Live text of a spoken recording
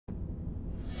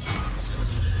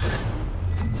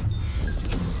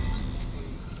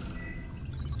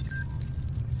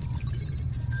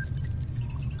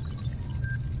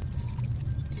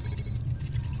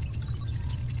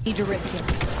Need to risk it.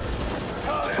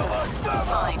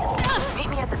 Fine. Meet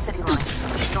me at the city line.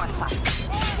 North side.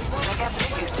 I can't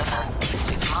take use of that.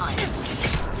 She's mine.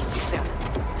 See you soon.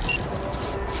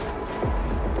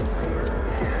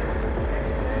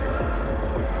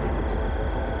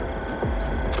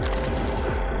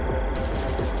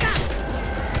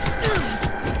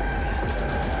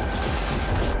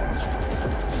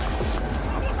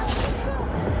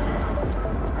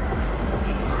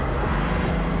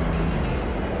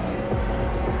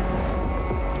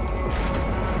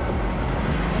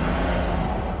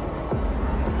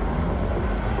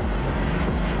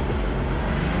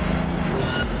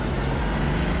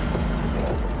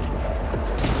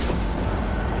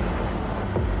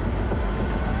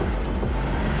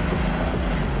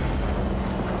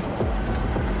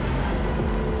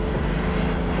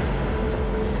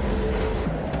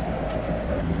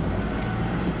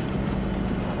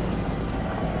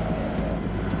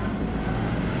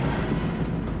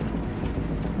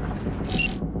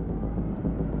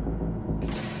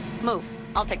 Move.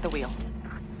 I'll take the wheel.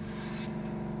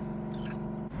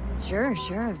 Sure,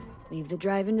 sure. Leave the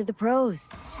driving to the pros.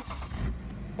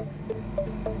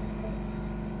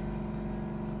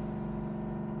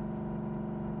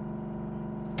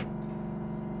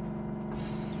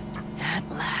 At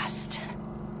last.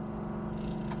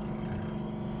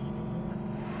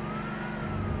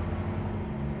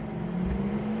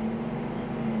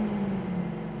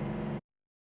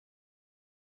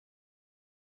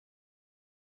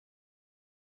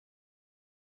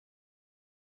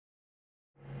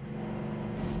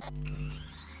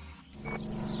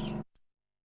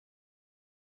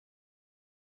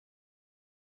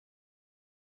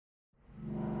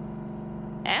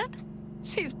 And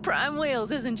she's prime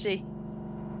wheels, isn't she?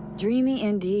 Dreamy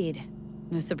indeed.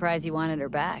 No surprise you wanted her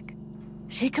back.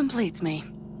 She completes me.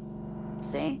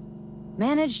 See?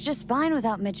 Managed just fine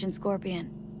without Mitch and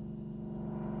Scorpion.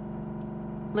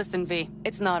 Listen, V,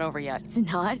 it's not over yet. It's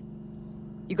not?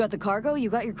 You got the cargo, you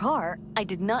got your car. I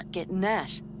did not get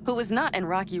Nash, who was not in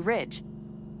Rocky Ridge.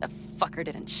 The fucker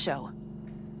didn't show.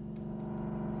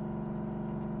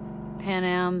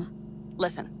 Panam.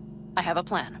 Listen, I have a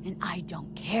plan. And I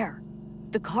don't care.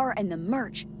 The car and the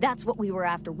merch, that's what we were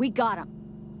after. We got them.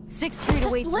 6th Street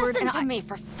awaits word Just and listen to me,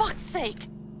 for fuck's sake!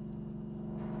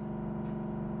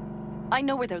 I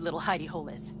know where their little hidey hole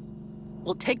is.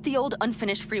 We'll take the old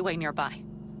unfinished freeway nearby.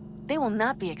 They will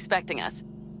not be expecting us.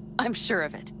 I'm sure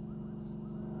of it.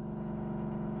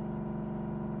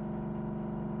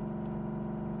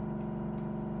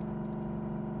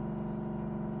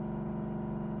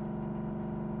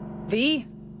 V?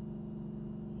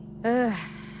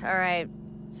 Alright.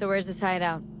 So where's this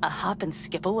hideout? A hop and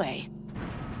skip away.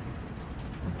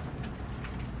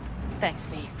 Thanks,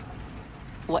 V.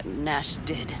 What Nash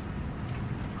did.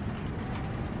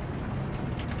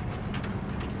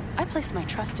 I placed my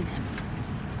trust in him.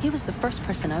 He was the first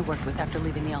person I worked with after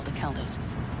leaving the Aldecaldos,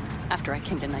 after I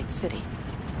came to Night City.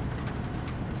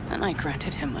 And I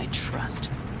granted him my trust.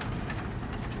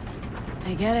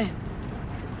 I get it.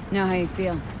 Know how you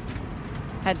feel.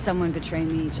 Had someone betray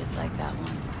me just like that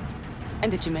once. And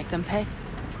did you make them pay?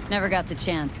 Never got the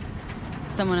chance.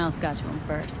 Someone else got to him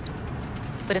first.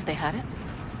 But if they hadn't,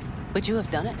 would you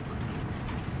have done it?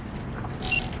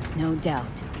 No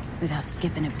doubt. Without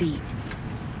skipping a beat.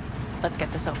 Let's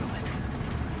get this over with.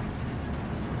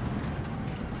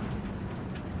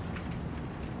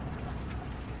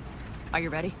 Are you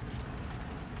ready?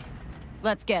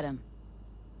 Let's get him.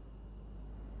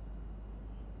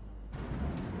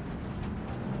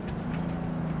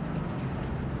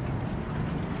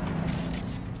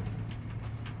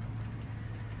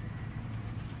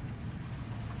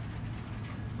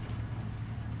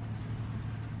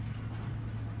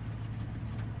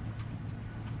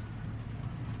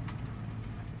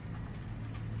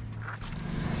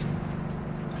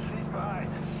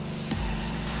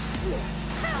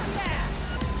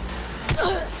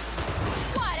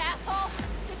 What, asshole?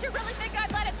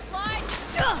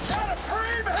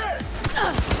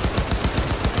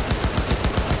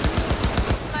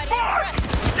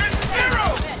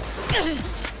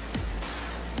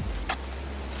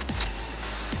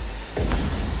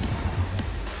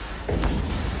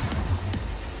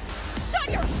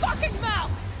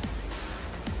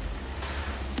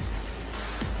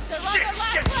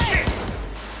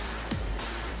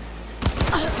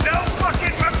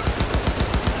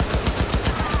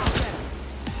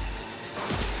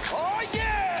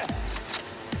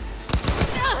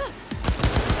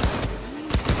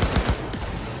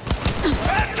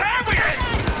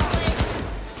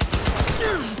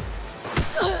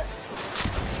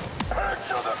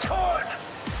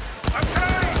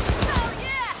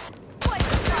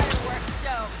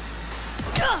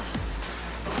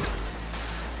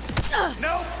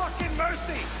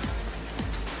 mercy!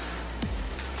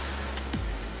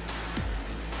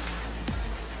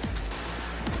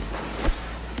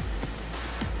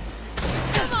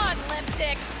 Come on, limp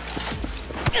dicks!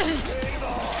 Game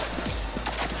on!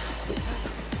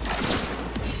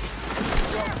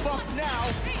 You're fucked now!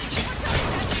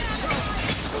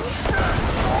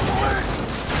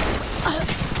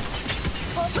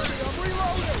 I'm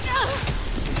reloading!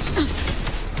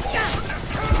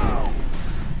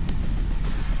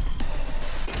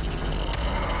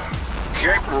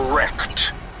 Get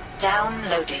wrecked.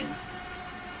 Downloading.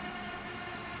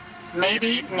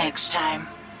 Maybe next time.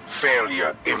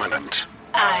 Failure imminent.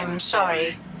 I'm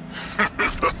sorry.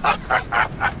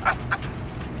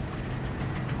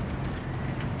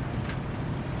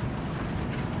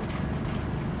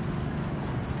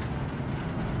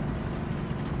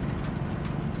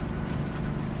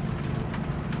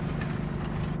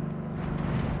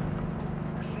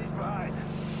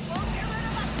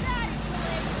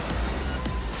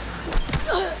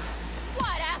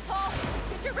 What, asshole?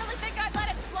 Did you really think I'd let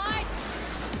it slide?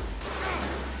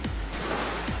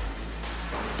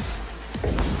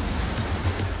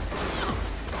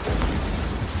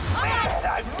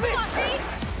 Come on, Pete!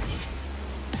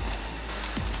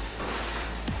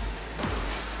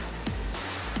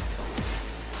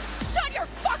 Shut your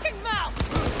fucking mouth!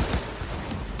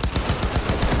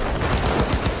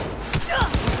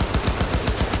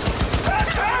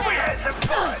 We had some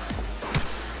fun!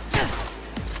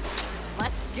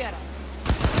 Let's get him.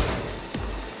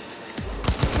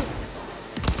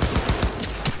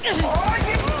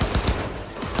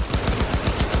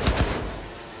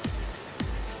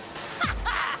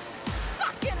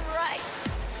 Fucking right!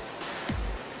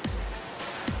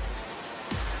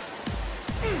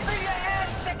 See your hand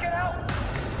sticking out!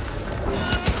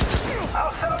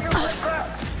 I'll sell you my crap!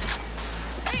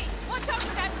 Hey, watch out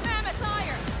for that mammoth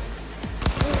iron!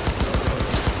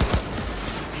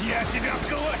 Я тебя в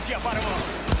клочья порву!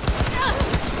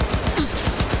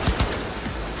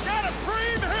 Got a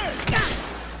frame hit!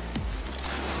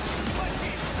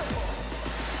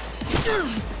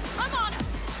 I'm on him!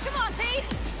 Come on, Pete!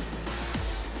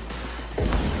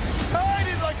 Hide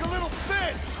it like a little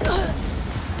fish!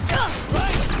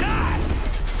 Right, die!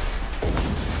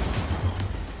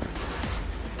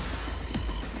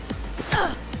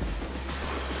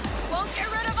 Won't get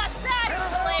rid of us that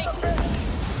easily!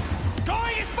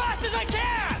 Going as fast as I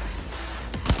can!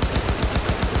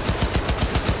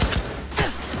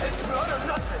 It's blood or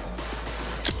nothing!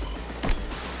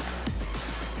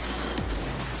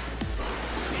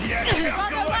 Я тебя в On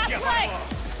the клочья last порву! legs!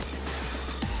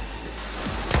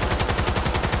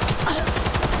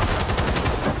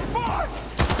 Fuck!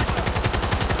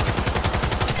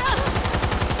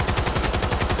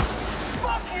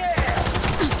 Fuck yeah!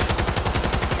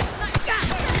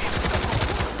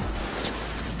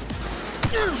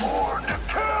 Born to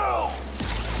kill!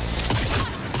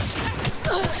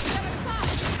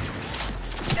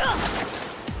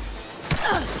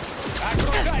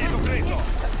 Окружай эту крысу!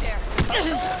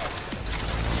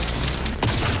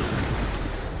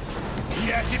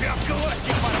 Я тебя в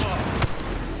клочья порву!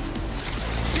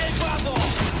 Бей базу!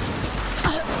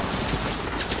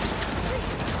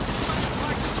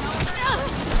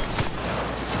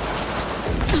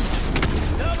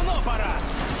 Давно пора!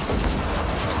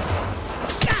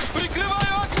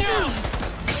 Прикрываю огнем!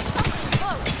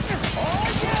 О,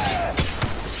 yeah!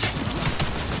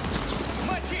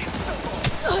 Мочи, суку!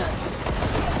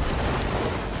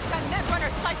 That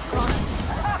netrunner sights are on us!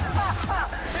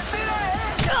 It's in our head!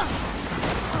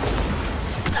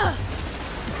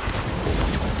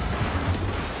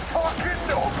 Fucking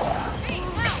Nova! Hey,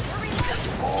 now, we're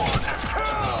reloading! Born to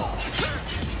kill!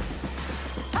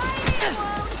 Hiding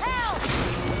wound, help!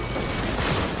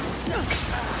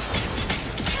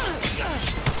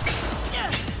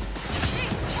 Hey,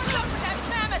 watch out for that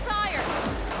mammoth iron!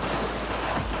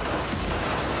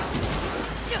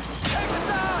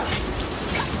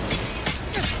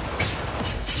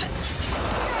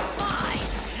 Fine!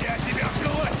 Я тебя в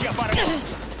клочья порву!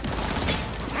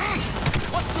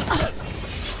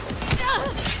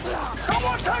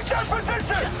 Someone take that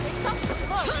position! Something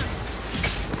close!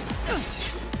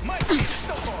 Мочи,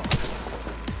 суку!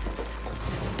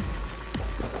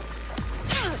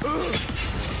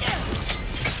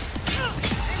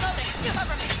 Reloading!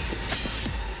 Cover me!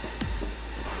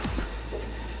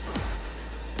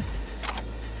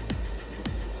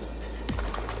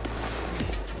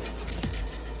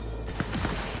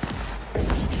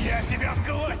 Я тебя в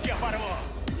клочья порву!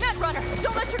 Netrunner,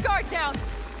 don't let your guard down!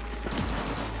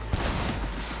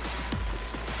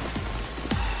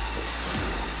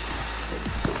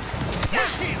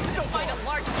 Мочи, суку! Find a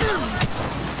large caliber.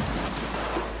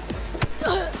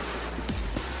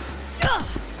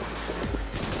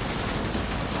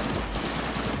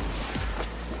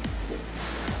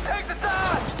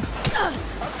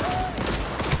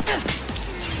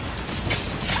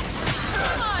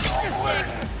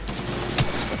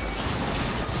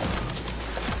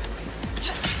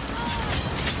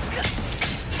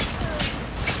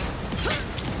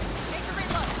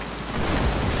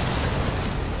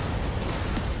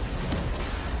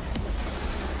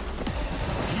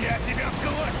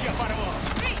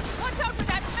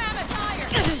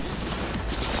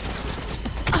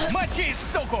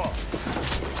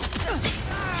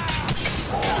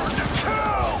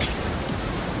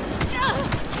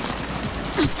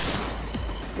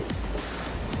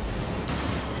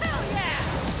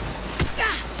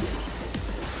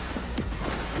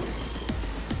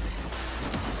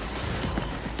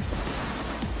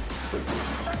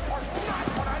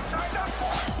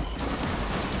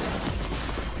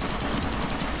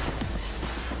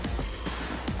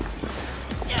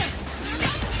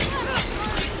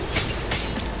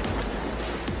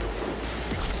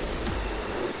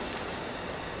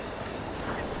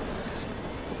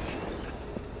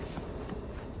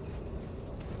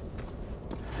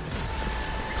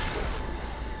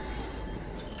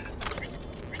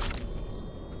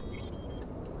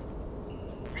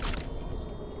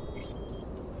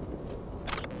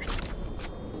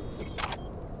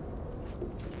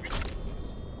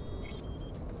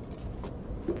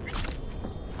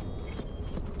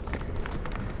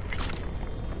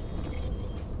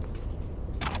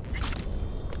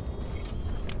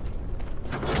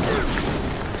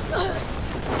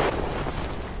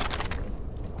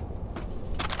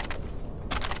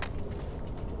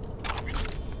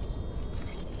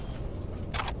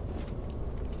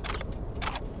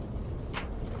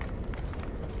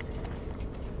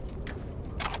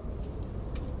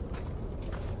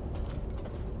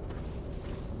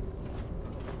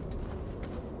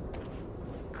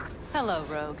 Hello,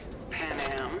 Rogue.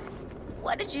 Panam?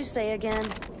 What did you say again?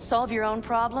 Solve your own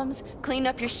problems? Clean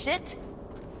up your shit?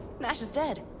 Nash is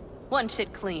dead. One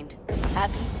shit cleaned.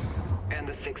 Happy? And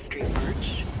the 6th Street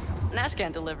merch? Nash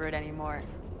can't deliver it anymore.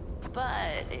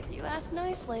 But if you ask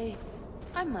nicely,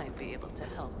 I might be able to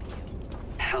help you.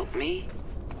 Help me?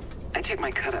 I took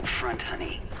my cut up front,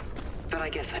 honey. But I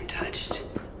guess I'm touched.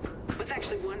 Was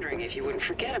actually wondering if you wouldn't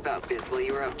forget about Biz while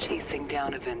you were out chasing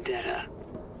down a vendetta.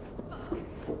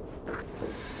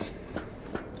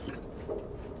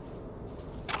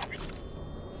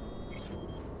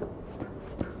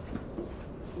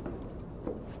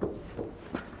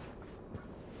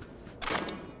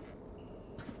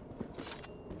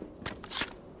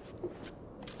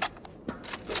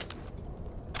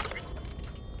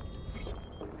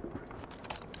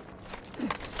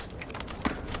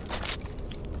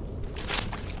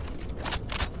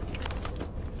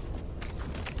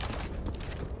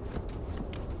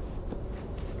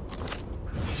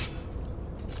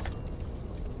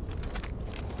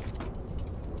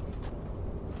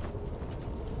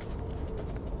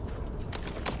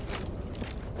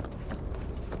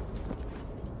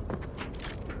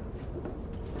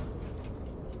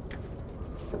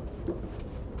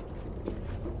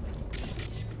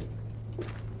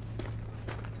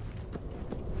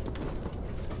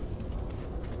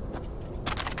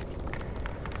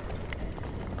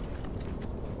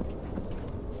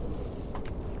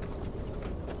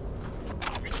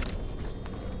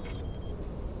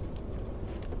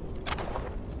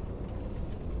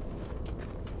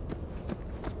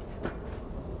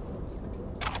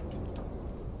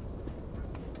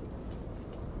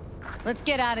 Let's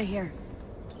get out of here.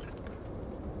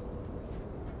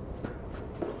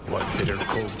 What bitter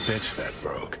cold bitch that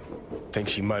Rogue. Think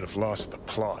she might have lost the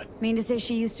plot. Mean to say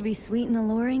she used to be sweet and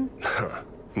alluring?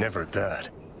 Never that.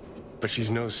 But she's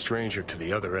no stranger to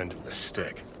the other end of the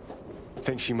stick.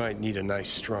 Think she might need a nice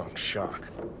strong shock.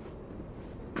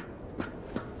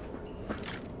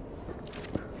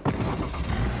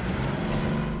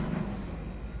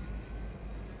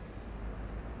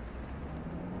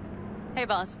 Hey,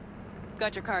 boss.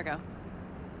 Got your cargo.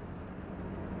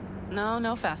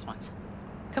 No fast ones.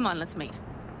 Come on, let's meet.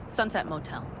 Sunset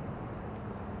Motel.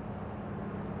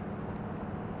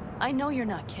 I know you're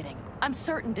not kidding. I'm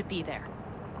certain to be there.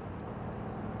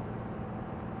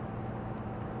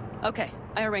 Okay,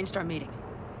 I arranged our meeting.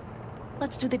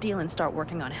 Let's do the deal and start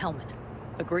working on Hellman.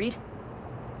 Agreed?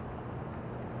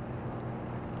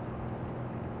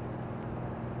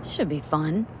 Should be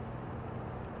fun.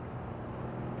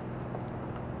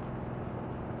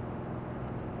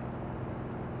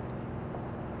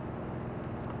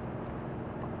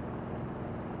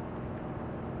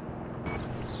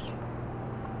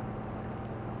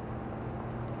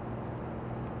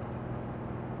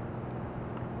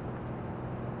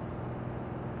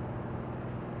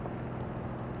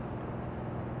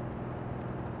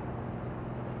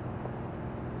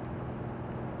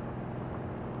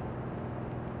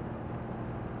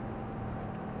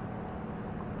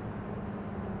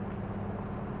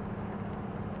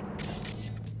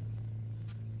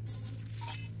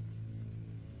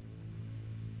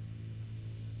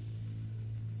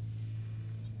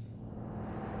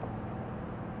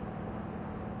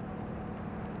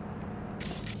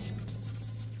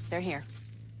 They're here.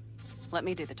 Let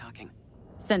me do the talking.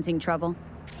 Sensing trouble?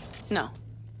 No.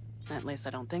 At least I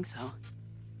don't think so.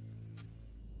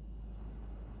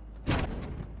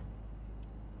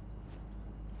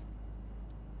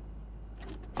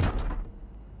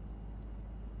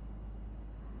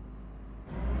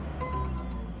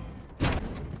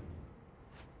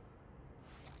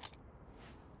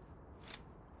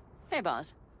 Hey,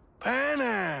 boss.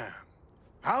 Panam!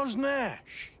 How's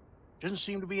Nash? Doesn't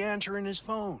seem to be answering his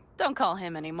phone. Don't call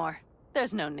him anymore.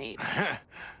 There's no need.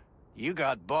 You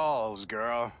got balls,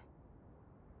 girl.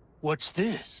 What's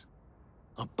this?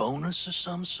 A bonus of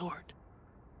some sort?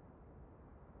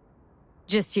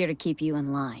 Just here to keep you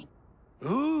in line.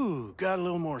 Ooh, got a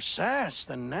little more sass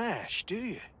than Nash, do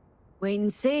you? Wait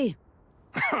and see.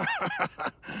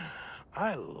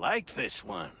 I like this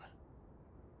one.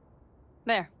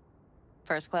 There.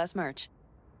 First class merch.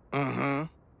 Mm-hmm.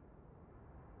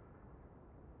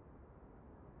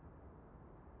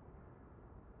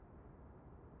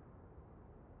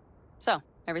 So,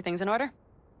 everything's in order?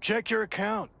 Check your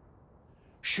account.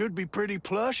 Should be pretty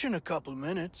plush in a couple of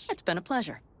minutes. It's been a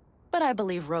pleasure. But I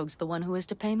believe Rogue's the one who is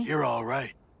to pay me. You're all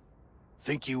right.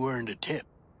 Think you earned a tip.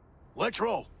 Let's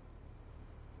roll.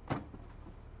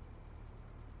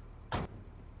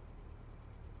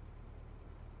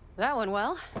 That went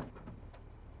well.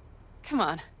 Come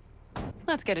on.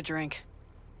 Let's get a drink.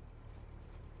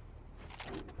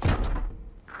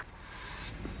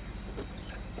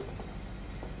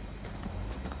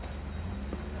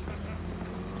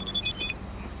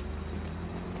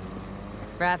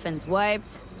 Raffin's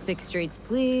wiped, 6th Street's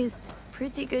pleased.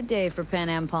 Pretty good day for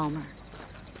Panam Palmer.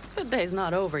 The day's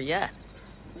not over yet.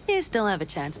 You still have a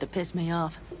chance to piss me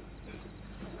off.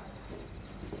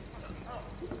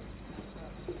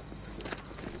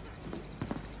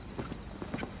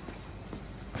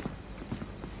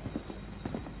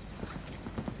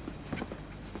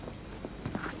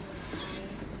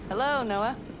 Hello,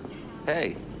 Noah.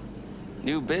 Hey,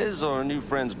 new biz or new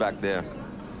friends back there?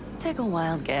 Take a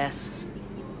wild guess.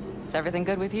 Is everything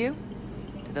good with you?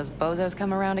 Did those bozos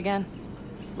come around again?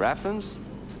 Raffins?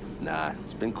 Nah,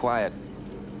 it's been quiet.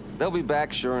 They'll be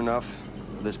back, sure enough.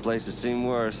 This place has seen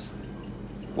worse.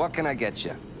 What can I get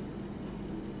you?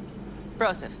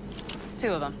 Broseph. 2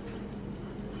 of them.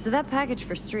 So that package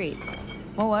for Street,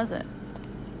 what was it?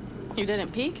 You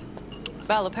didn't peek?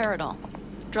 Valoperidol.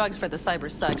 Drugs for the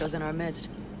cyber psychos in our midst.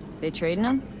 They trading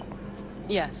them?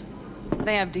 Yes.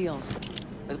 They have deals.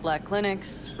 With black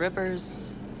clinics, rippers.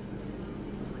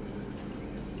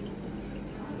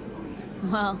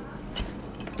 Well,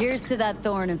 here's to that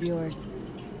thorn of yours.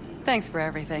 Thanks for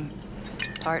everything,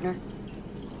 partner.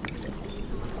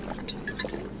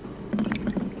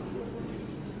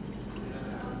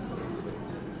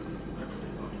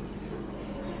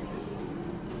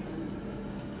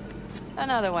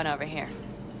 Another one over here.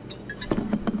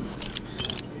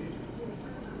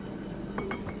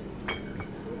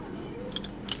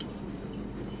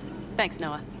 Thanks,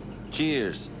 Noah.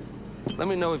 Cheers. Let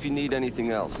me know if you need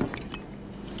anything else.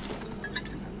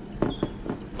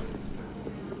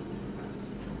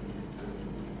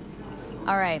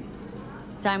 All right.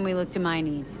 Time we look to my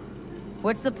needs.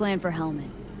 What's the plan for Hellman?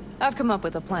 I've come up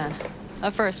with a plan.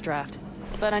 A first draft.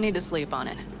 But I need to sleep on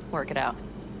it. Work it out.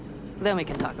 Then we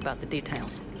can talk about the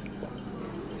details.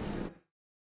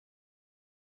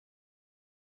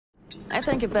 I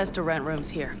think it best to rent rooms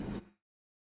here.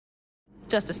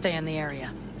 Just to stay in the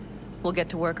area. We'll get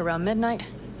to work around midnight.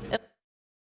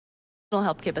 It'll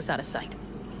help keep us out of sight.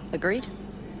 Agreed?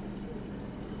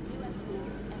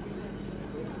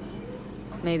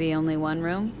 Maybe only one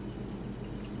room?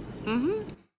 Mm-hmm.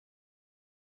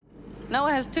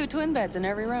 Noah has 2 twin beds in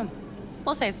every room.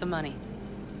 We'll save some money.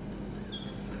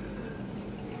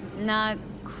 Not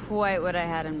quite what I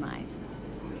had in mind.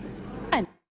 I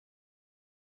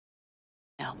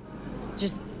know.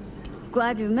 Just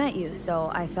glad to have met you, so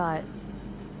I thought...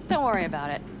 Don't worry about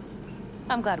it.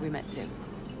 I'm glad we met too.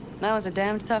 That was a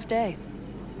damned tough day.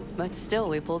 But still,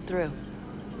 we pulled through.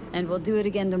 And we'll do it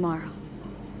again tomorrow.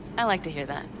 I like to hear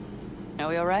that. Are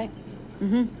we all right?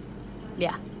 Mm-hmm.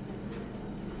 Yeah.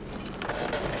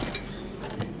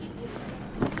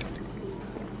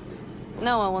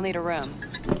 Noah will need a room.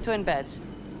 Twin beds.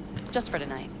 Just for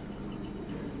tonight.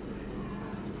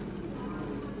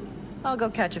 I'll go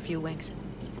catch a few winks.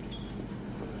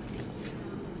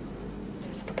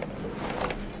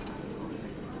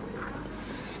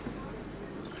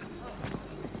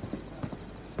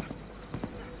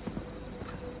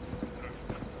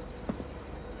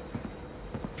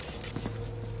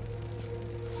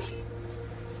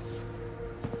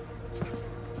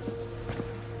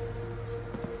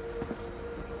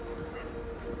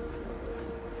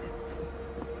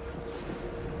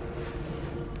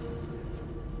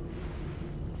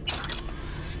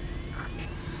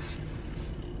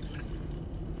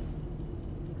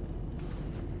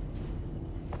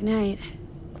 Good night.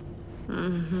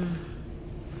 Mm-hmm.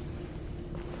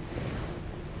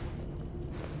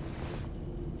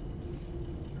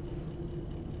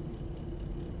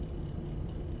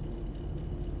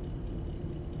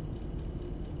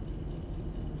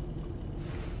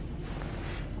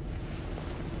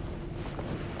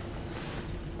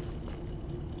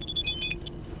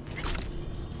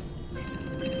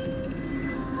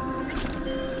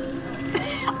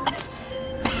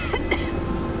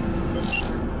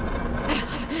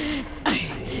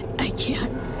 I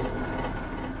can't.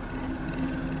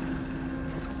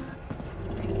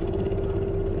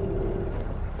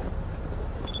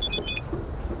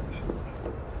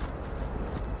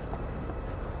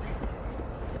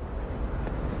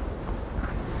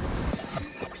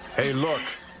 Hey, look.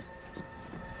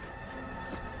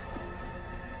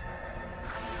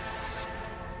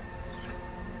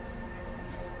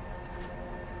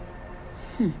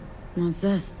 What's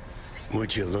this?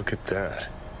 Would you look at that?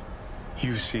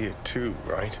 You see it too,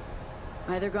 right?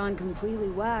 Either gone completely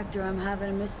whacked or I'm having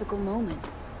a mystical moment.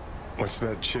 What's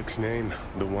that chick's name?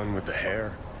 The one with the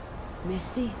hair?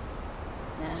 Misty?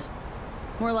 Nah.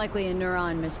 More likely a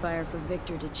neuron misfire for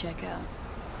Victor to check out.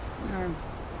 Or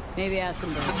maybe ask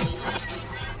him both.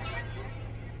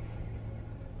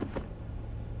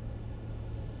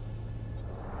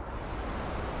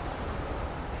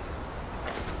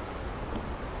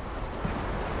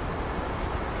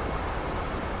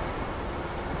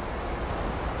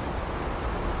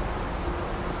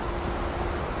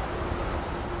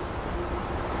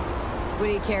 What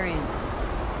are you carrying?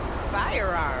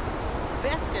 Firearms.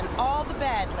 Best in all the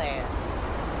Badlands.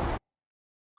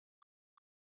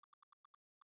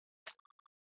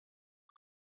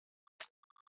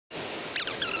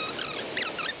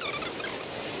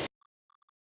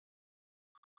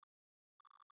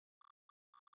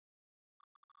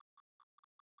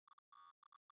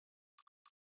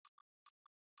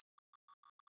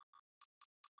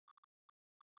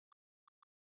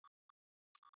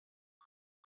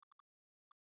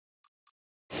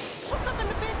 What's up in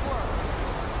the big world?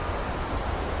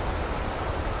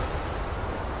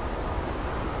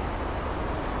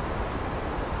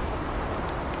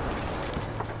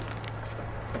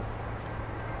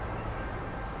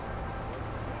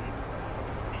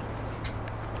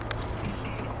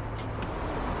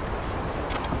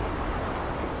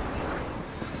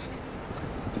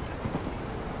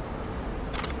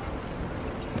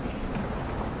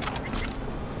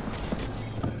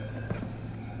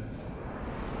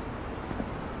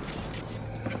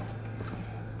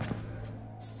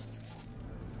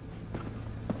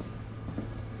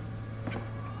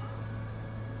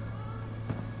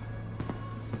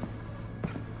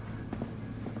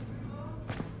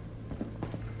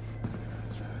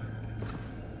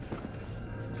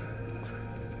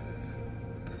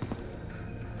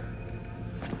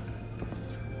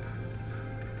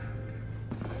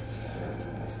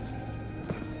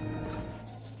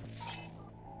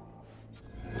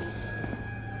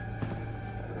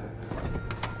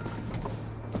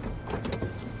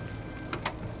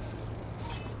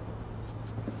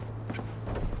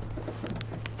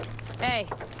 Hey.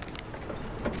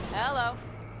 Hello.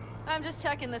 I'm just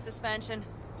checking the suspension.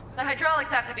 The hydraulics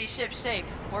have to be ship-shape.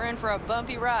 We're in for a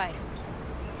bumpy ride.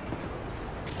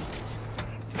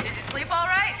 Did you sleep all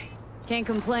right? Can't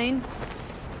complain.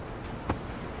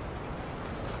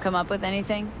 Come up with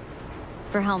anything?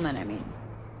 For Hellman, I mean.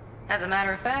 As a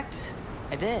matter of fact,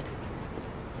 I did.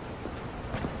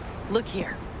 Look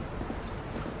here.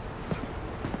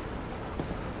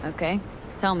 Okay,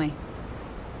 tell me.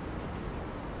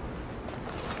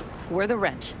 We're the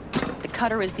wrench. The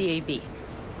cutter is the AV.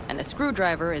 And the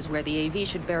screwdriver is where the AV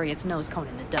should bury its nose cone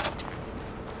in the dust.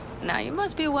 Now, you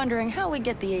must be wondering how we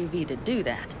get the AV to do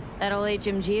that. That old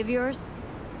HMG of yours?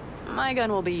 My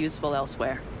gun will be useful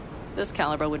elsewhere. This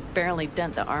caliber would barely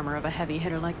dent the armor of a heavy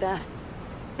hitter like that.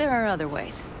 There are other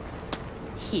ways.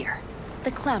 Here,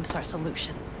 the clamps are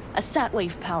solution. A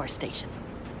Satwave power station.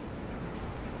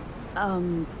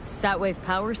 Satwave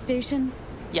power station?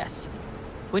 Yes.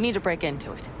 We need to break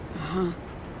into it. Uh-huh.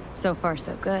 So far,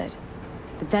 so good.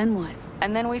 But then what?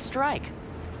 And then we strike.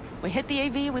 We hit the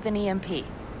AV with an EMP.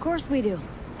 Of course we do.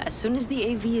 As soon as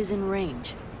the AV is in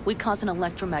range, we cause an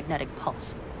electromagnetic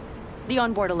pulse. The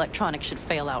onboard electronics should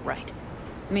fail outright.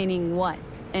 Meaning what?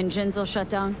 Engines will shut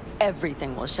down?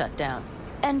 Everything will shut down.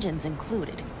 Engines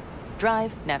included.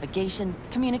 Drive, navigation,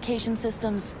 communication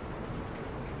systems.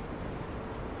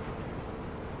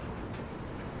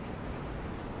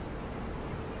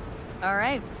 All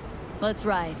right, let's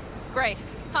ride. Great.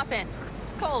 Hop in.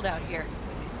 It's cold out here.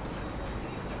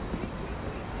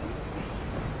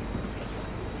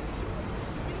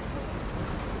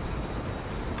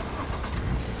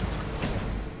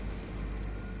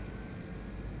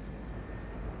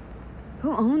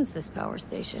 Who owns this power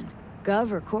station?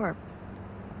 Gov or Corp?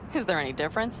 Is there any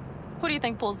difference? Who do you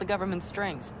think pulls the government's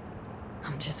strings?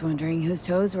 I'm just wondering whose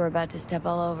toes we're about to step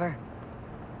all over.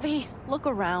 V, look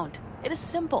around. It is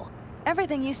simple.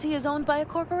 Everything you see is owned by a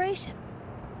corporation.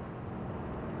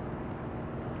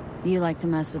 You like to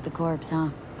mess with the corpse, huh?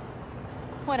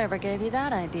 Whatever gave you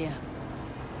that idea?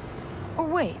 Or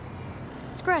wait,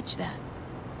 scratch that.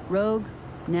 Rogue,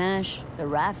 Nash, the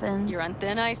Raffins. You're on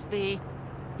thin ice, V.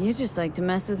 You just like to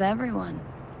mess with everyone.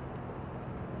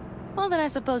 Well, then I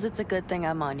suppose it's a good thing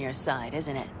I'm on your side,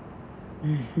 isn't it?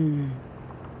 Mm-hmm.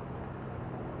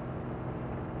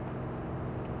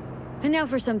 And now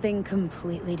for something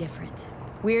completely different.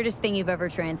 Weirdest thing you've ever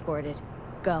transported.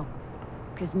 Go.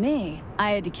 'Cause me,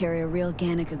 I had to carry a real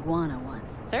Gannic iguana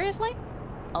once. Seriously?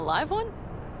 A live one?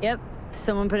 Yep.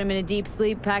 Someone put him in a deep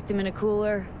sleep, packed him in a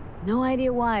cooler. No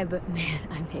idea why, but man,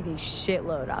 I made a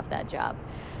shitload off that job.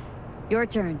 Your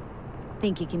turn.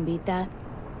 Think you can beat that?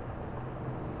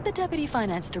 The Deputy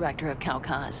Finance Director of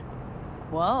Kaukaz.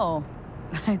 Whoa.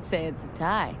 I'd say it's a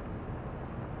tie.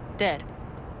 Dead.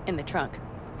 In the trunk.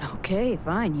 Okay,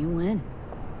 fine, you win.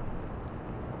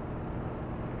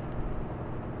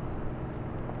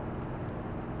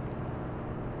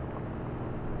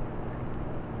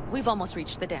 We've almost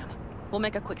reached the dam. We'll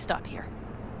make a quick stop here.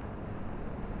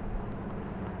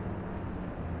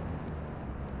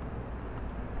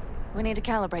 We need to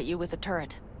calibrate you with the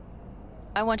turret.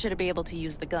 I want you to be able to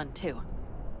use the gun, too.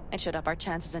 It should up our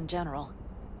chances in general.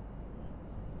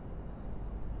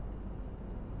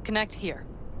 Connect here.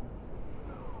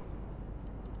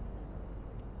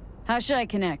 How should I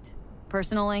connect?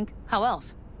 Personal link? How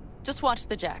else? Just watch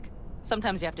the jack.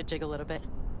 Sometimes you have to jig a little bit.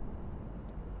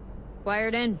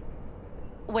 Wired in.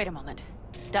 Wait a moment.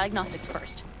 Diagnostics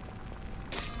first.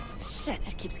 Shit,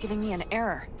 it keeps giving me an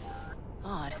error.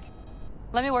 Odd.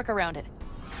 Let me work around it.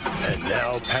 And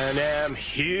now, Panam,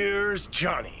 here's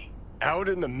Johnny. Out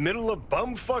in the middle of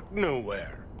bumfuck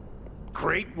nowhere.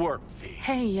 Great work, V.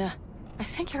 Hey, I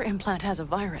think your implant has a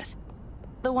virus.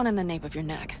 The one in the nape of your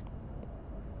neck.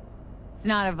 It's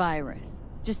not a virus.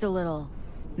 Just a little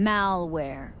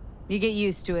malware. You get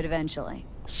used to it eventually.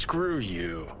 Screw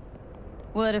you.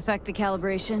 Will it affect the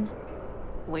calibration?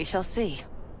 We shall see.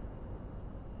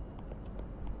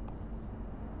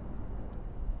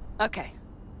 Okay.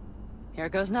 Here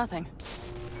goes nothing.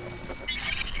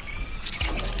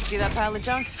 See that pile of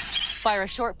junk? Fire a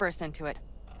short burst into it.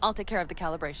 I'll take care of the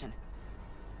calibration.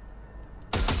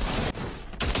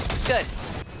 Good.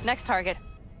 Next target.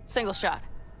 Single shot.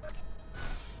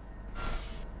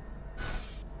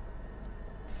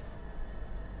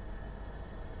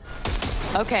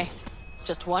 Okay.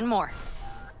 Just one more.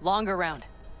 Longer round.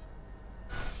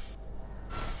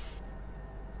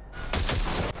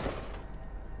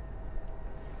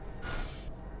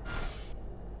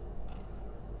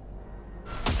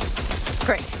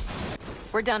 Great.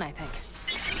 We're done, I think.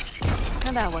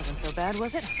 And that wasn't so bad,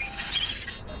 was it?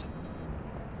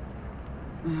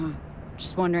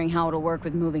 Just wondering how it'll work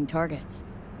with moving targets.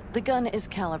 The gun is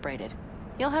calibrated.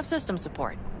 You'll have system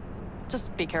support.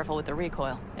 Just be careful with the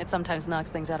recoil. It sometimes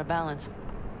knocks things out of balance.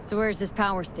 So where's this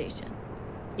power station?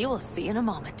 You will see in a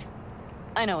moment.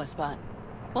 I know a spot.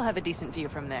 We'll have a decent view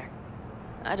from there.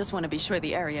 I just want to be sure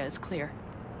the area is clear.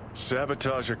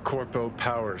 Sabotage a Corpo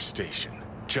power station.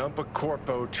 Jump a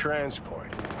Corpo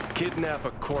transport. Kidnap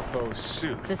a Corpo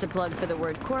suit. This a plug for the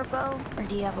word corpo, or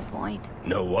do you have a point?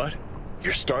 Know what?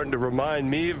 You're starting to remind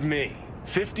me of me,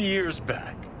 50 years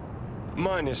back.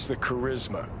 Minus the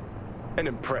charisma. An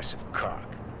impressive cock.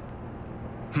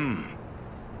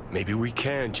 Maybe we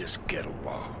can just get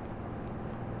along.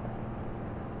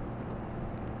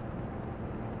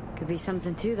 Could be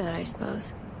something to that, I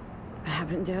suppose. What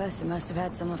happened to us, it must have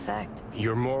had some effect.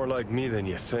 You're more like me than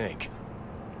you think.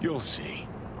 You'll see.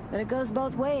 But it goes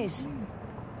both ways.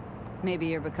 Maybe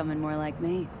you're becoming more like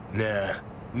me. Nah,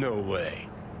 no way.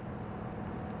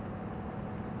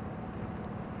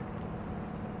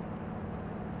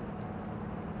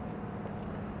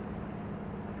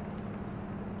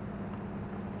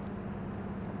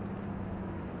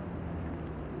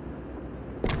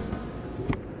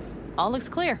 All looks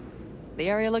clear. The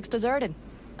area looks deserted.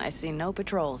 I see no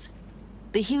patrols.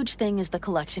 The huge thing is the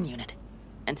collection unit.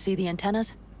 And see the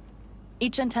antennas?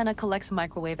 Each antenna collects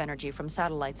microwave energy from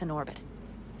satellites in orbit.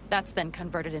 That's then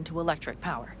converted into electric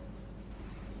power.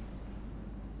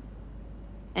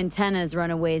 Antennas run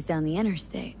a ways down the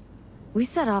interstate. We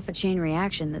set off a chain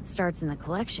reaction that starts in the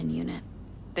collection unit.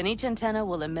 Then each antenna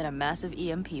will emit a massive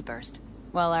EMP burst.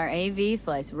 While our AV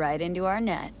flies right into our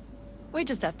net. We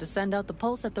just have to send out the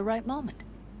pulse at the right moment.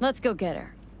 Let's go get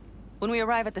her. When we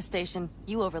arrive at the station,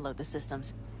 you overload the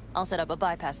systems. I'll set up a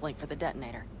bypass link for the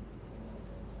detonator.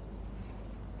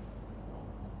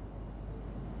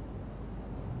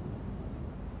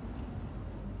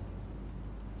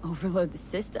 Overload the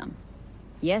system?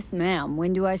 Yes, ma'am.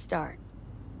 When do I start?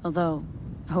 Although,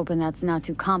 hoping that's not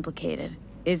too complicated.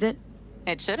 Is it?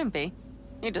 It shouldn't be.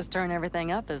 You just turn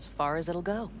everything up as far as it'll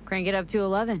go. Crank it up to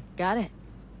 11. Got it.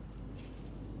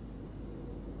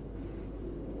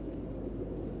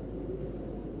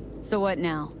 So what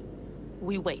now?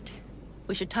 We wait.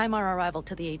 We should time our arrival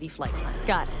to the AV flight plan.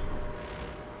 Got it.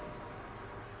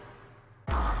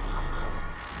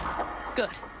 Good.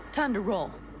 Time to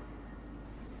roll.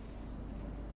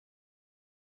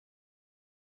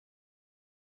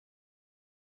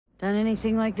 Done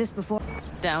anything like this before?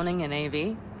 Downing an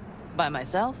AV? By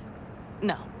myself?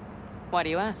 No. Why do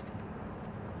you ask?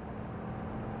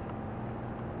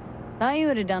 Thought you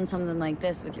would have done something like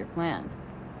this with your clan.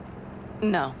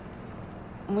 No.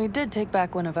 We did take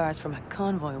back one of ours from a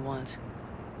convoy once.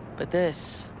 But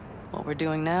this, what we're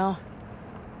doing now,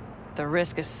 the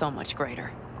risk is so much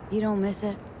greater. You don't miss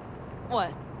it?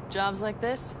 What? Jobs like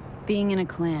this? Being in a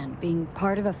clan, being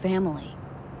part of a family.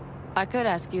 I could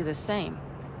ask you the same.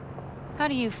 How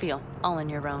do you feel, all on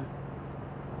your own?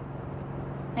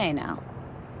 Hey now.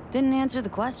 Didn't answer the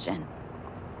question.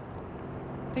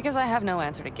 Because I have no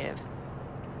answer to give.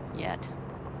 Yet.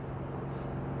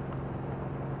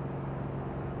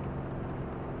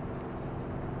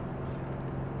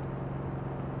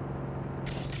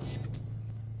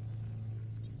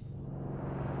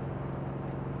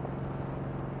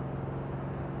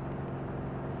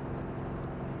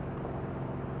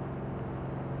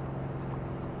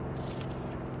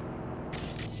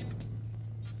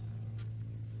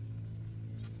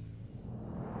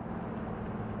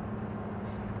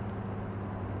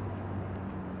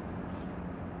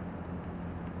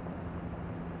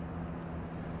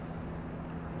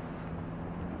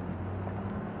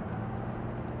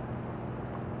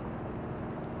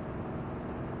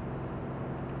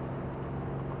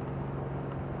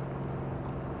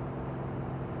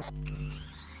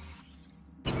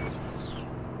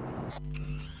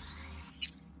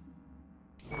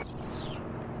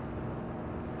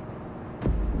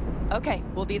 Okay,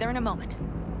 we'll be there in a moment.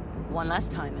 One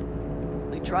last time.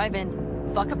 We drive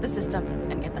in, fuck up the system,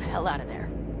 and get the hell out of there.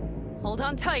 Hold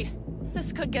on tight.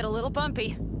 This could get a little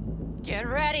bumpy. Get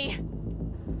ready.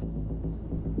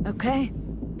 Okay.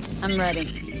 I'm ready.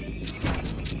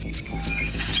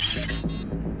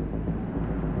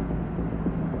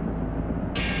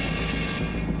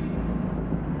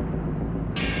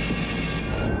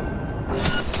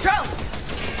 Drones!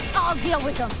 I'll deal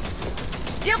with them.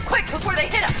 Deal quick before they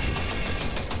hit us!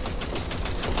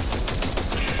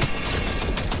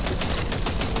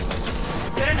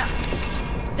 Good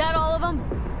enough. Is that all of them?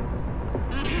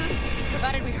 Mm-hmm.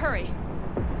 Provided we hurry.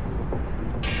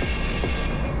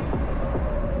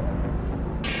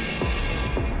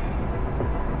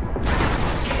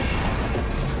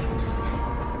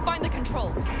 Find the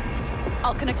controls.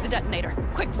 I'll connect the detonator.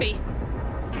 Quick, V.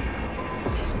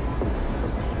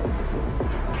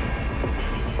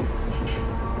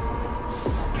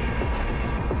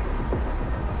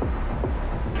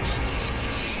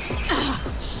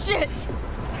 Shit!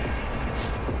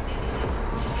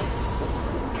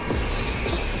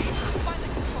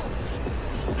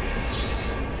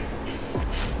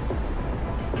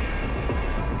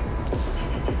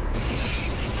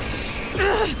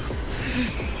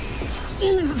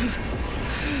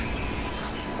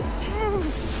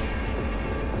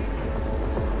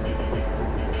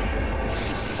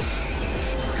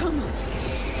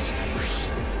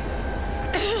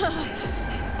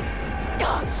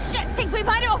 Oh, shit! Think we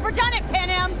might have overdone it,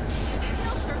 Panam!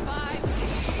 He'll survive.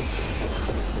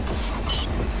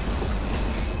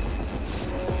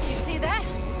 You see that?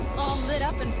 All lit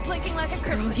up and blinking like a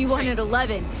Christmas tree. You wanted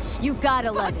 11. You got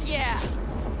 11. Fuck yeah!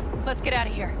 Let's get out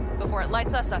of here, before it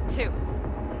lights us up, too.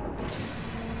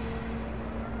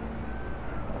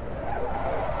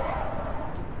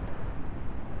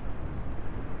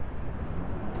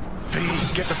 V,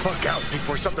 get the fuck out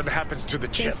before something happens to the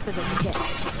chip. Thanks for the tip.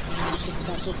 I was just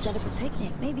about to set up a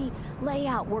picnic. Maybe lay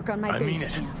out, work on my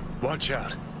base camp. Watch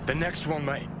out. The next one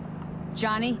might.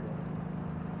 Johnny?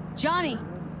 Johnny!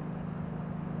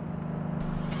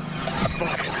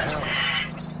 Fucking hell.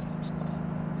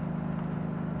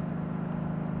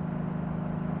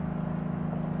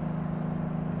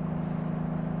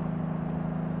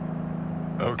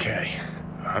 Okay,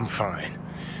 I'm fine.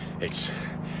 It's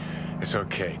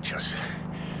okay, just...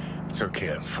 It's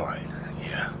okay, I'm fine,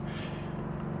 yeah.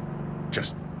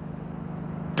 Just...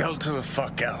 Delta the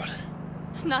fuck out.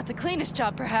 Not the cleanest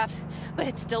job, perhaps, but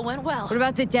it still went well. What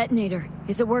about the detonator?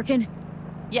 Is it working?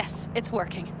 Yes, it's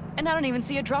working. And I don't even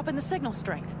see a drop in the signal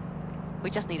strength. We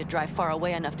just need to drive far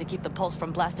away enough to keep the pulse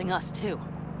from blasting us, too.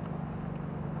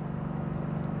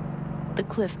 The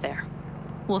cliff there.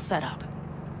 We'll set up.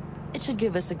 It should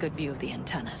give us a good view of the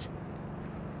antennas.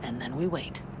 And then we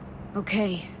wait.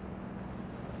 Okay.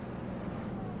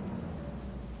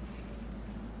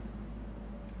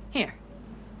 Here.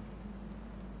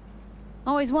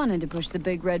 Always wanted to push the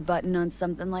big red button on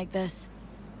something like this.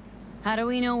 How do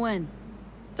we know when?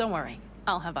 Don't worry.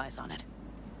 I'll have eyes on it.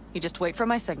 You just wait for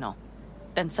my signal,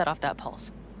 then set off that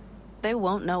pulse. They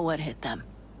won't know what hit them.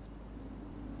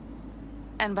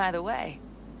 And by the way...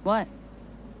 What?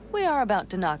 We are about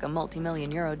to knock a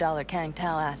multi-million euro Kang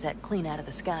Tao asset clean out of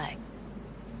the sky.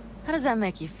 How does that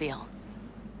make you feel?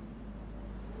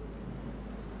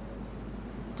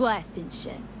 Blasting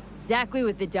shit. Exactly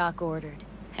what the doc ordered.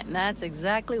 And that's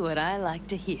exactly what I like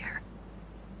to hear.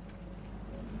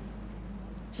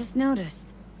 Just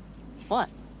noticed. What?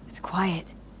 It's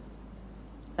quiet.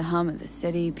 The hum of the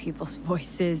city, people's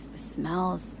voices, the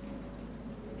smells.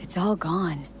 It's all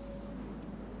gone.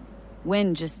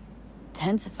 Wind just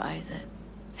intensifies it.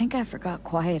 I think I forgot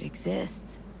quiet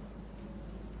exists.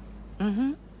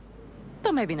 Mm-hmm.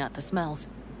 Though maybe not the smells.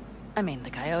 I mean, the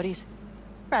coyotes.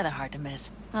 Rather hard to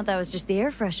miss. Thought that was just the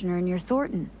air freshener in your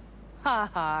Thornton. Ha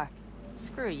ha.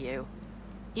 Screw you.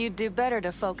 You'd do better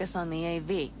to focus on the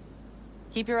AV.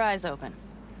 Keep your eyes open.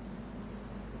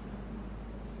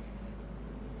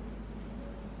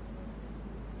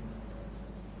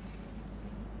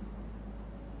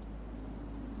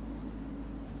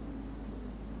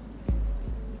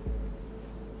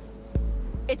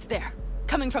 It's there.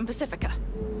 Coming from Pacifica.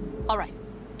 All right.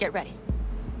 Get ready.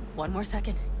 One more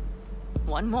second.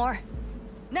 One more.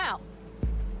 Now!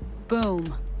 Boom.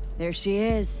 There she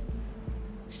is.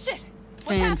 Shit!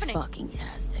 What's happening?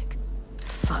 Fan-fucking-tastic.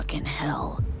 Fucking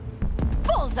hell.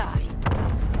 Bullseye!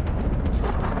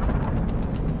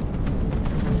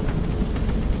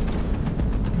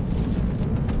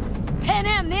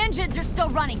 Panam, the engines are still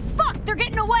running. Fuck, they're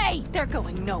getting away! They're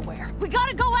going nowhere. We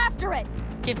gotta go after it!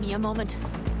 Give me a moment.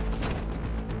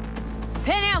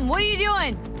 Panam, what are you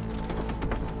doing?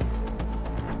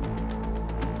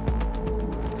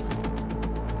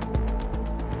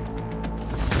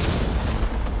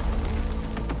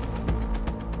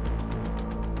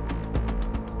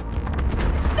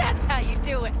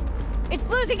 It's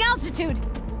losing altitude!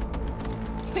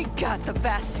 We got the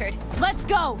bastard. Let's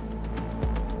go!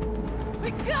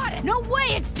 We got it! No way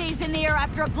it stays in the air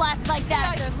after a blast like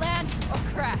that! Either land or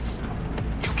crash.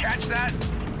 You catch that?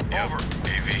 Over.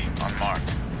 AV,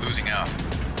 unmarked. Losing out.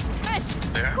 Mitch,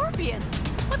 There? Scorpion!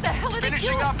 What the hell are they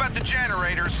Finishing doing? up at the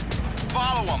generators.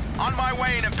 Follow them. On my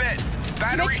way in a bit.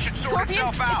 Battery Mitch, should sort Scorpion,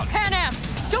 itself out. it's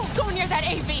Panam! Don't go near that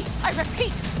AV! I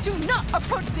repeat, do not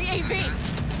approach the AV!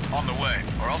 On the way,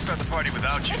 or I'll start the party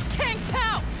without you. It's Kang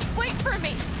Tao! Wait for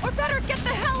me, or better get the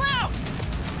hell out!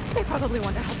 They probably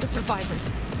want to help the survivors,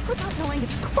 without knowing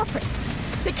it's corporate.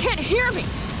 They can't hear me!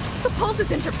 The pulse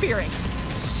is interfering.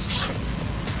 Shit!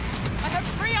 I have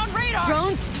 3 on radar!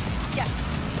 Drones? Yes,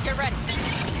 get ready.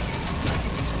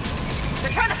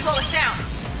 They're trying to slow us down.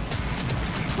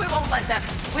 We won't let them.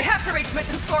 We have to reach Mitch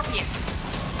and Scorpion.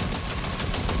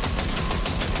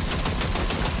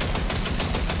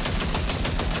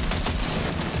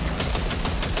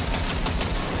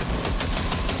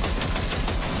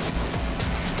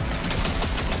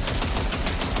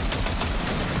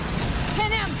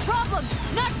 Panam, problem!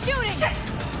 Not shooting! Shit!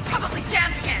 Probably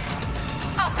jammed again.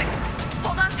 I'll fix it.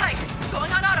 Hold on tight.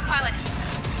 Going on autopilot.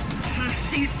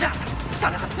 Seized up.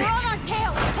 Son of a We're on bitch. our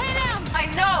tail! Panam! I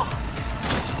know!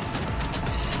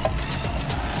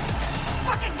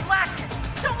 Fucking latches!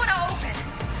 Don't want to open!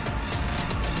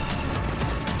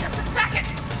 Just a second!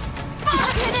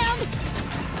 Fuck! Panam!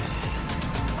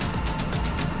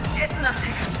 It's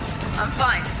nothing. I'm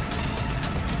fine.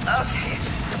 Okay.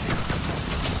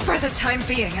 For the time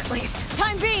being, at least.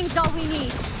 Time being's all we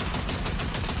need.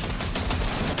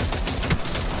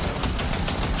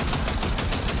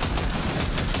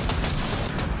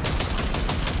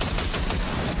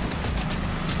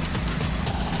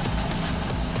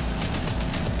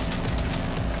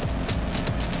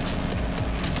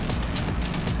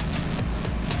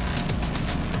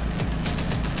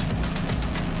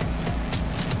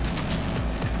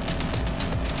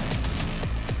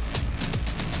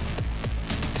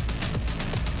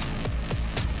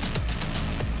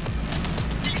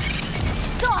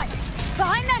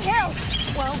 Behind that hill!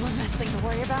 Well, one less thing to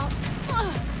worry about.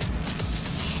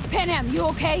 Panam, you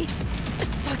okay?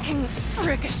 Fucking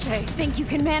ricochet. Think you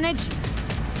can manage?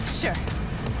 Sure.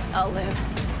 I'll live.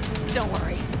 Don't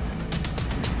worry.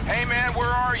 Hey man, where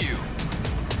are you?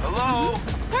 Hello?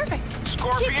 Perfect.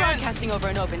 Scorpion? Keep broadcasting over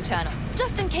an open channel,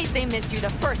 just in case they missed you the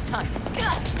first time.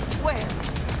 God, I swear.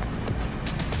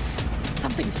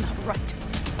 Something's not right.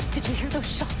 Did you hear those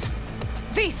shots?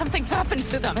 V, something happened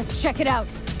to them. Let's check it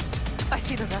out. I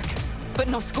see the wreck, but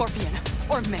no Scorpion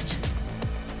or Mitch.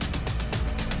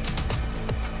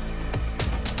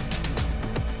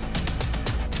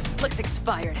 Looks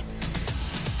expired.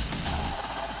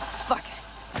 Fuck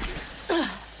it.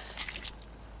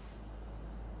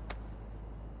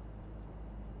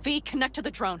 V, connect to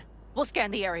the drone. We'll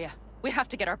scan the area. We have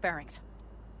to get our bearings.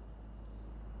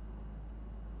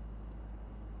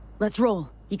 Let's roll.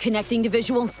 You connecting to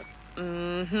visual?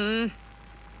 Mm-hmm.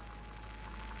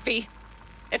 V,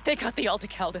 if they got the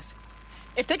Aldecaldos,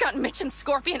 if they got Mitch and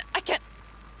Scorpion, I don't...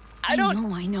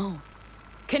 I know.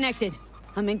 Connected.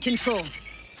 I'm in control.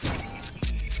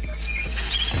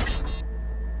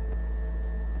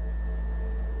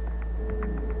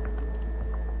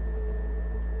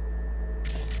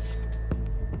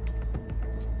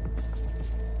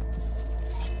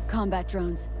 Combat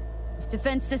drones.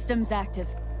 Defense systems active.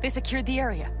 They secured the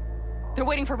area. They're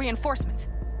waiting for reinforcements.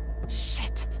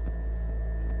 Shit.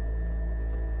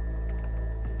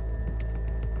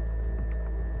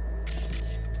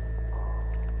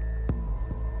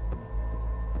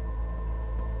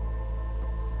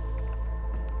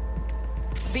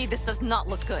 V, this does not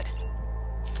look good.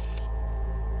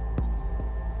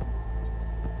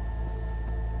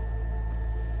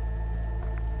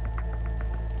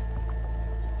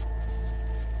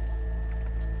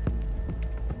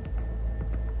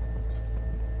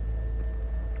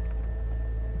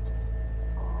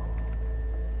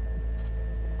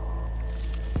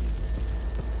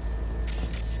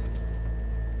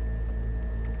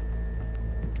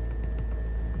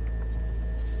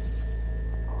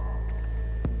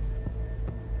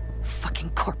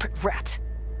 Corporate rats.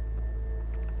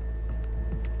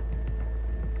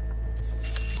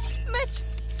 Mitch!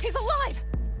 He's alive!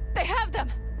 They have them!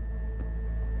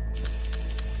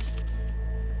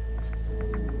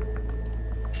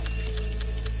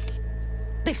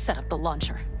 They've set up the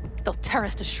launcher. They'll tear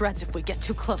us to shreds if we get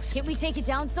too close. Can't we take it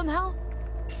down somehow?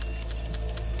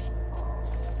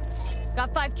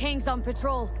 Got 5 Kangs on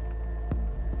patrol.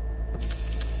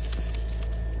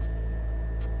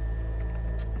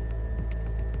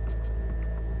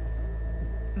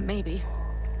 Maybe.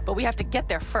 but we have to get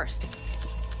there first.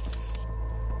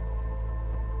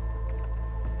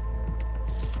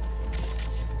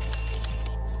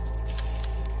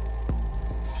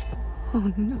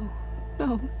 Oh no,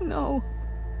 no, no.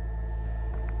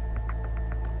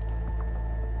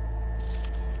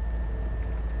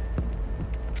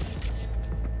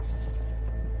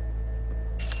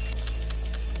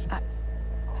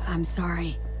 I'm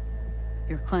sorry.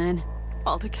 Your clan?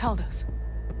 Aldecaldos.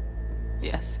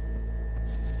 Yes.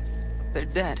 They're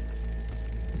dead.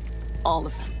 All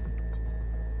of them.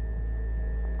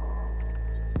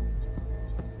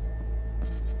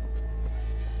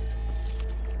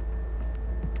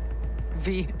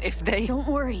 V, if they... Don't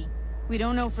worry. We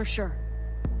don't know for sure.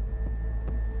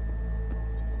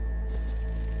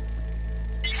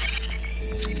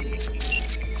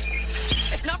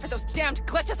 If not for those damned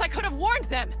glitches, I could have warned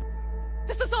them!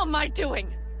 This is all my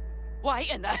doing! Why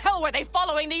in the hell were they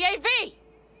following the AV?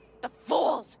 The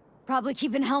fools! Probably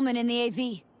keeping Hellman in the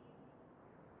AV.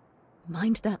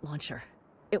 Mind that launcher.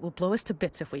 It will blow us to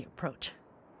bits if we approach.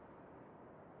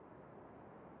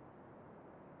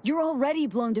 You're already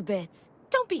blown to bits.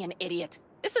 Don't be an idiot.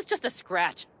 This is just a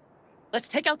scratch. Let's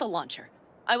take out the launcher.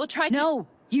 I will try to— No!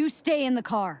 You stay in the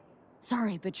car.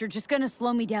 Sorry, but you're just gonna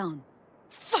slow me down.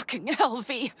 Fucking hell,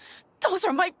 V! Those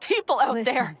are my people out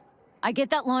Listen, there! I get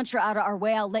that launcher out of our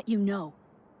way, I'll let you know.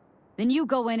 Then you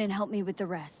go in and help me with the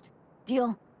rest.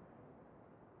 Deal?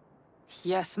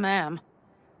 Yes, ma'am.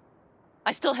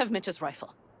 I still have Mitch's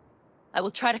rifle. I will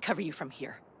try to cover you from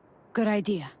here. Good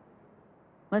idea.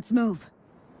 Let's move.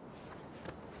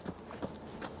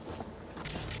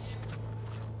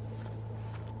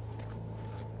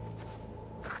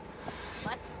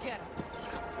 Let's get him.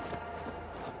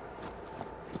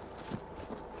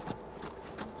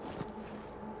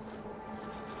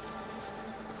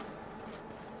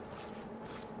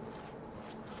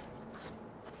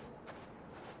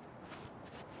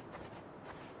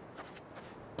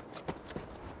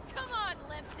 Come on,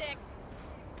 lipsticks!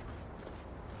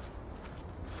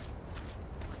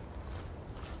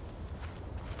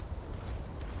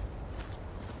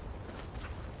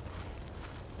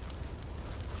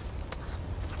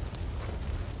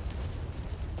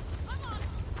 Come on!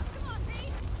 Come on,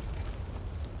 V!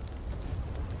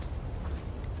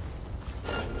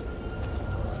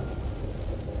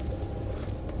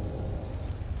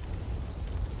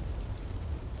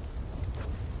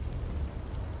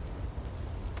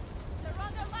 They're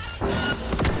on their last...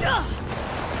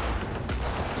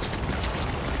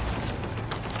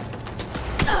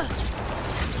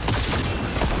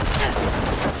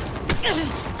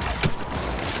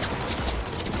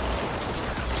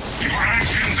 Your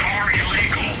actions are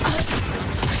illegal.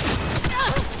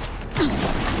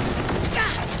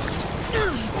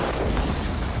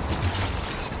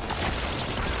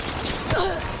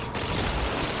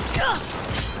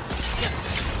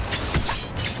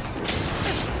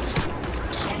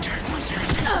 Subject refuses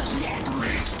to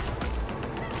cooperate.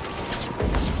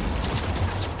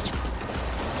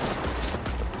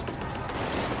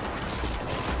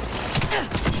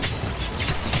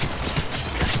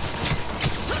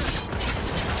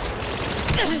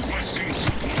 Requesting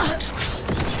support.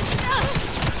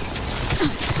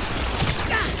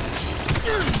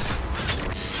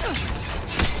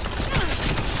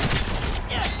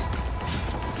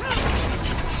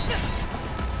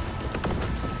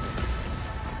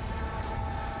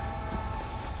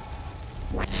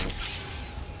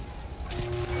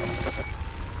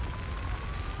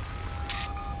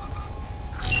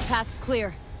 Path's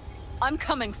clear. I'm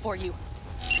coming for you.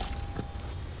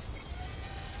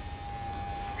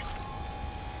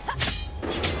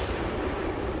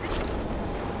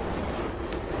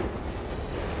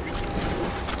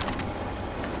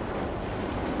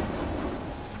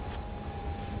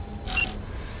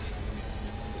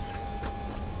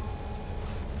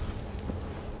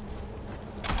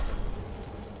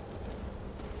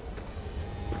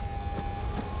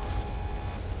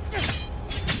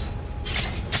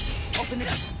 Open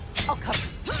it up. I'll cover.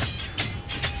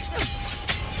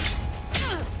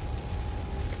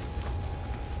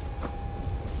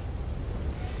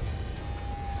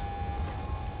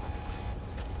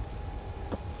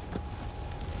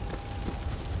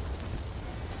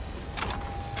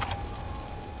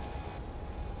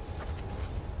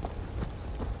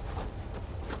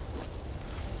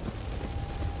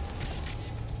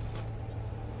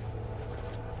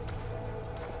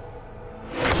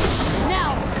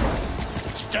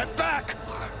 Step back!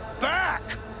 Back!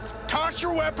 Toss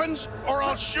your weapons, or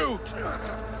I'll shoot!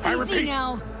 I Easy repeat,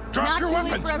 now. drop Not your too late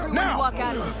weapons, for everyone now! to walk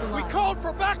out of this We alive. called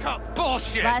for backup!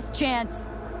 Bullshit! Last chance.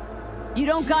 You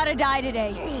don't gotta die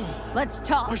today. Let's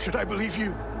talk. Why should I believe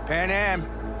you? Panam,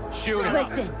 shoot him.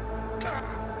 Listen,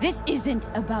 this isn't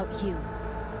about you.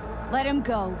 Let him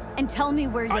go and tell me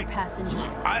where your passenger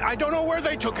is. I don't know where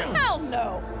they took him. Hell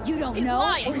no! You don't He's know,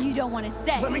 lying. or you don't want to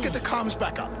say. Let me get the comms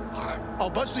back up. I'll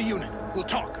buzz the unit. We'll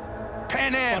talk.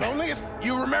 Panam! But only if...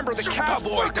 You remember the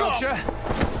cowboy, don't you?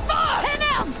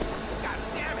 Panam!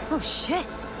 Oh, shit.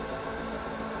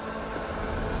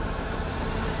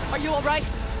 Are you alright?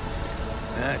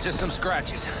 Just some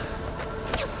scratches.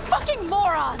 You fucking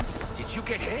morons! Did you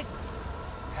get hit?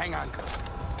 Hang on.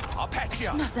 I'll patch you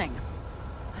It's up. nothing.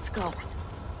 Let's go.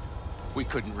 We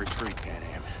couldn't retreat,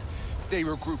 Panam. They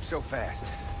regrouped so fast.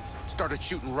 Started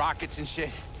shooting rockets and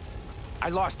shit. I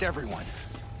lost everyone.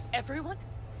 Everyone?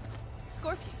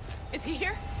 Scorpion, is he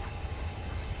here?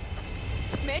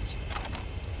 Mitch?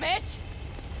 Mitch?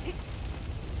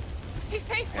 He's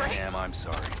safe, right? Panam, I'm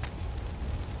sorry.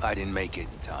 I didn't make it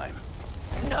in time.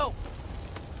 No!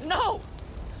 No!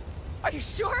 Are you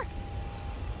sure?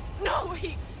 No,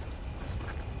 he...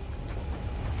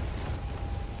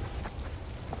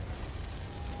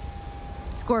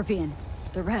 Scorpion,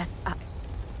 the rest,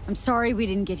 I'm sorry we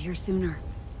didn't get here sooner.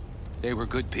 They were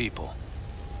good people.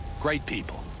 Great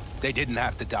people. They didn't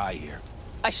have to die here.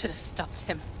 I should have stopped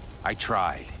him. I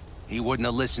tried. He wouldn't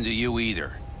have listened to you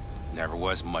either. Never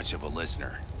was much of a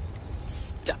listener.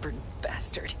 Stubborn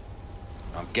bastard.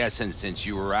 I'm guessing since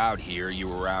you were out here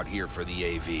for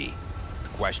the AV. The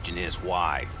question is,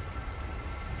 why?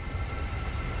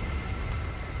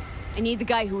 I need the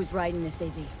guy who was riding this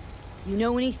AV. You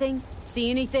know anything? See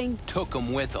anything? Took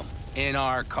him with them. In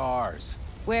our cars.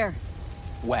 Where?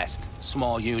 West.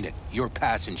 Small unit. Your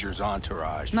passenger's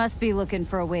entourage. Must be looking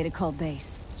for a way to call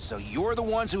base. So you're the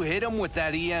ones who hit him with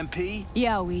that EMP?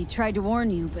 Yeah, we tried to warn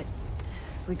you, but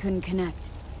we couldn't connect.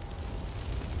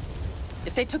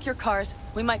 If they took your cars,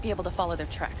 we might be able to follow their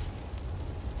tracks.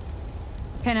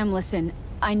 Panam, listen,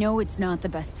 I know it's not the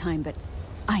best time, but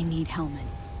I need Hellman.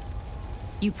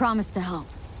 You promised to help.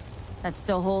 That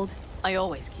still hold? I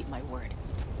always keep my word.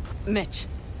 Mitch,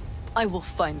 I will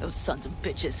find those sons of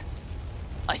bitches.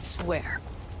 I swear.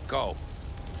 Go.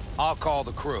 I'll call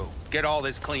the crew. Get all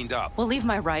this cleaned up. We'll leave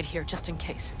my ride here just in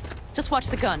case. Just watch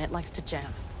the gun, it likes to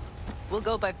jam. We'll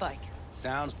go by bike.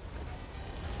 Sounds...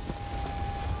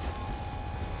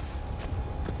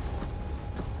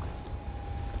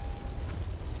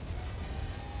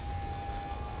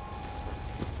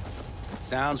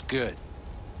 Sounds good.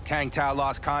 Kang Tao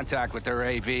lost contact with their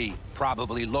AV.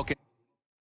 Probably looking...